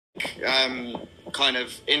kind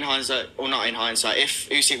of in hindsight, or not in hindsight, if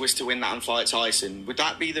Usyk was to win that and fight Tyson, would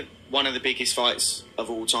that be one of the biggest fights of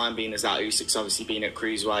all time, being as that Usyk's obviously been at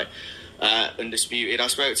cruiserweight undisputed? I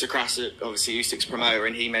spoke to Krasik, obviously Usyk's promoter,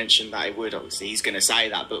 and he mentioned that it would. Obviously, he's going to say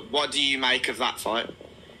that, but what do you make of that fight?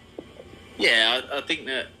 Yeah, I think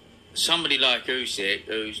that somebody like Usyk,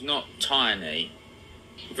 who's not tiny,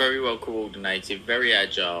 very well coordinated, very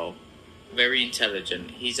agile, very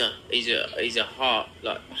intelligent. He's a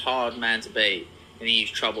hard man to beat, and he's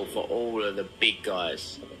trouble for all of the big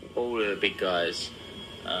guys.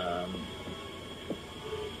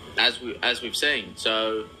 As we've seen.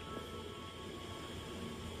 So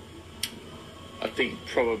I think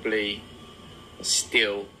probably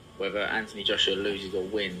still, whether Anthony Joshua loses or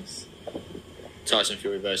wins, Tyson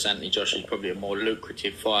Fury versus Anthony Joshua is probably a more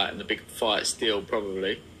lucrative fight and a big fight still,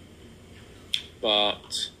 probably.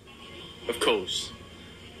 But of course,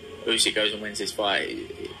 Usyk goes and wins this fight.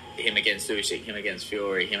 Him against Usyk, him against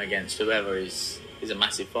Fury, him against whoever is a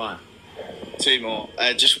massive fight. Two more.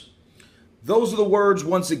 Those are the words,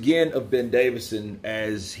 once again, of Ben Davidson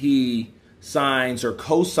as he signs or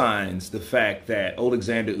co-signs the fact that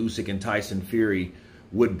Alexander Usyk and Tyson Fury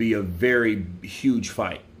would be a very huge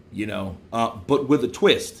fight, you know, but with a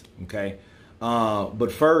twist, okay?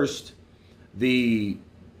 But first, the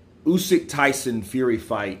Usyk-Tyson Fury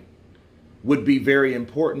fight would be very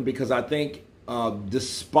important because I think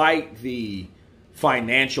despite the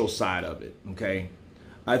financial side of it, okay,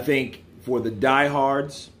 I think for the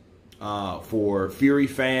diehards, for Fury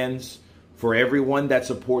fans, for everyone that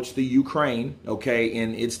supports the Ukraine, okay,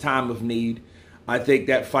 in its time of need, I think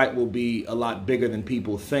that fight will be a lot bigger than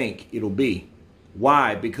people think it'll be.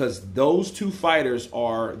 Why? Because those two fighters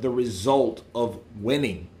are the result of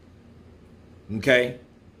winning, okay?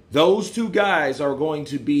 Those two guys are going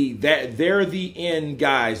to be that. They're the end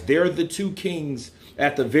guys. They're the two kings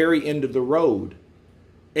at the very end of the road.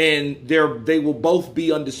 And they will both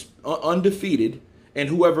be undefeated. And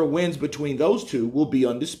whoever wins between those two will be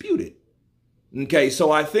undisputed. Okay,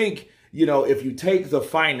 so I think, you know, if you take the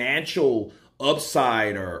financial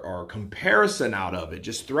upside or comparison out of it,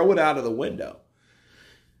 just throw it out of the window.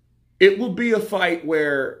 It will be a fight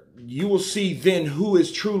where you will see then who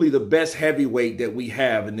is truly the best heavyweight that we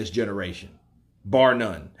have in this generation. Bar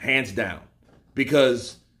none, hands down.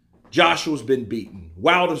 Because Joshua's been beaten.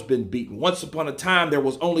 Wilder's been beaten. Once upon a time, there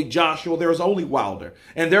was only Joshua, there was only Wilder.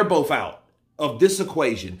 And they're both out of this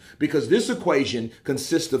equation. Because this equation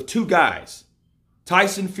consists of two guys,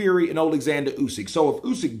 Tyson Fury and Alexander Usyk. So if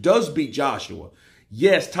Usyk does beat Joshua,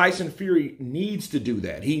 yes, Tyson Fury needs to do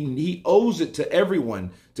that. He owes it to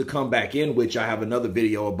everyone to come back in, which I have another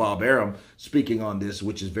video of Bob Arum speaking on this,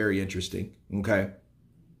 which is very interesting, okay?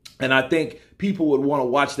 And I think people would want to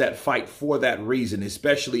watch that fight for that reason,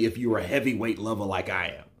 especially if you're a heavyweight lover like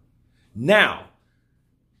I am. Now,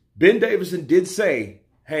 Ben Davidson did say,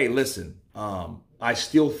 hey, listen, I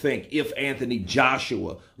still think if Anthony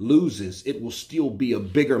Joshua loses, it will still be a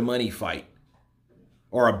bigger money fight.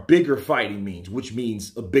 Or a bigger fight, he means, which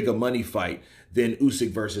means a bigger money fight than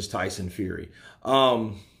Usyk versus Tyson Fury.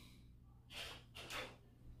 I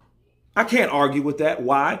can't argue with that.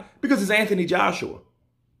 Why? Because it's Anthony Joshua.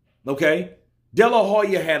 Okay? De La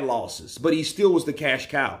Hoya had losses, but he still was the cash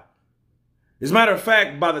cow. As a matter of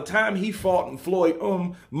fact, by the time he fought in Floyd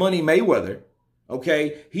Money Mayweather,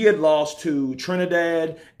 okay, he had lost to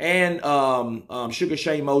Trinidad and Sugar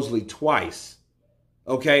Shane Mosley twice.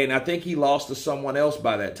 Okay, and I think he lost to someone else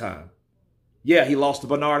by that time. Yeah, he lost to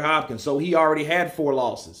Bernard Hopkins, so he already had 4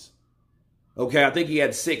 losses. Okay, I think he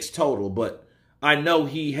had 6 total, but I know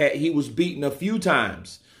he was beaten a few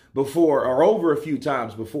times before, or over a few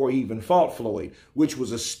times before he even fought Floyd, which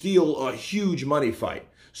was still a huge money fight.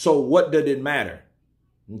 So what did it matter?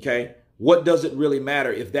 Okay, what does it really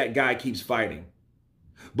matter if that guy keeps fighting?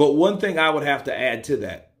 But one thing I would have to add to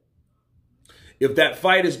that, if that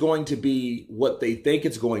fight is going to be what they think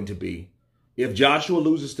it's going to be, if Joshua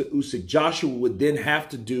loses to Usyk, Joshua would then have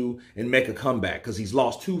to do and make a comeback because he's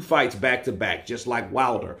lost 2 fights back to back, just like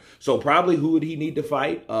Wilder. So probably who would he need to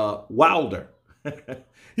fight? Wilder.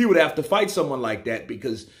 He would have to fight someone like that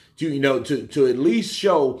because to at least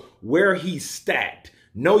show where he's stacked.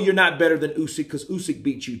 No, you're not better than Usyk because Usyk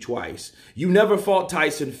beat you twice. You never fought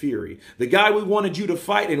Tyson Fury. The guy we wanted you to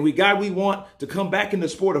fight and the guy we want to come back in the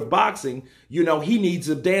sport of boxing, you know, he needs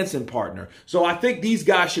a dancing partner. So I think these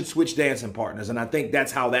guys should switch dancing partners, and I think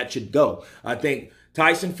that's how that should go. I think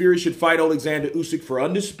Tyson Fury should fight Alexander Usyk for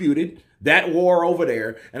undisputed, that war over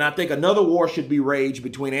there, and I think another war should be waged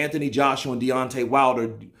between Anthony Joshua and Deontay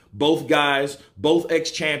Wilder. Both guys, both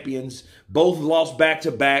ex-champions, both lost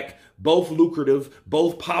back-to-back, both lucrative,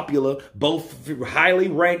 both popular, both highly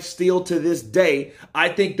ranked still to this day. I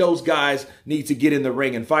think those guys need to get in the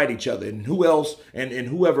ring and fight each other. And who else, and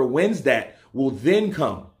whoever wins that will then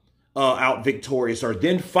come out victorious or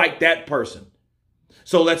then fight that person.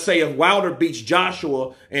 So let's say if Wilder beats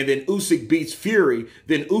Joshua and then Usyk beats Fury,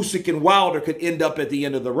 then Usyk and Wilder could end up at the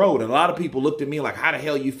end of the road. And a lot of people looked at me like, how the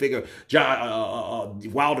hell you figure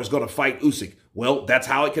Wilder's going to fight Usyk? Well, that's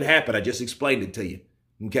how it could happen. I just explained it to you.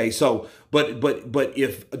 Okay, so but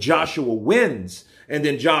if Joshua wins and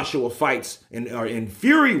then Joshua fights and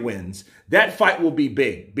Fury wins, that fight will be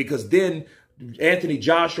big because then Anthony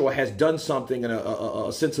Joshua has done something and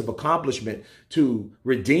a sense of accomplishment to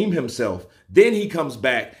redeem himself. Then he comes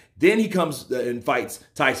back. Then he comes and fights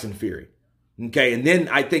Tyson Fury. Okay, and then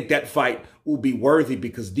I think that fight will be worthy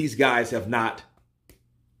because these guys have not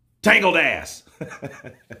tangled ass.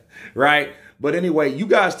 Right? But anyway, you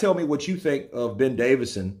guys tell me what you think of Ben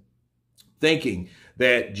Davidson thinking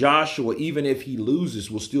that Joshua, even if he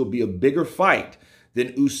loses, will still be a bigger fight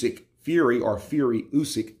than Usyk Fury or Fury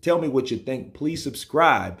Usyk. Tell me what you think. Please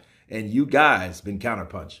subscribe. And you guys been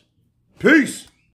Counterpunch. Peace.